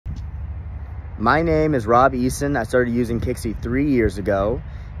My name is Rob Eason. I started using Kixie 3 years ago,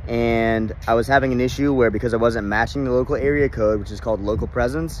 and I was having an issue where because I wasn't matching the local area code, which is called local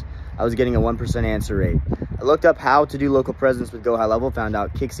presence, I was getting a 1% answer rate. I looked up how to do local presence with Go HighLevel, found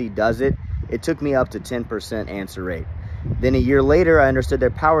out Kixie does it. It took me up to 10% answer rate. Then a year later, I understood their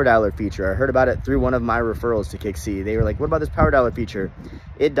PowerDialer feature. I heard about it through one of my referrals to Kixie. They were like, what about this PowerDialer feature?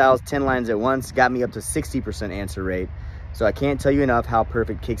 It dials 10 lines at once, got me up to 60% answer rate. So I can't tell you enough how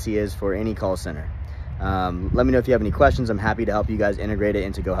perfect Kixie is for any call center. Let me know if you have any questions. I'm happy to help you guys integrate it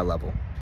into Go HighLevel.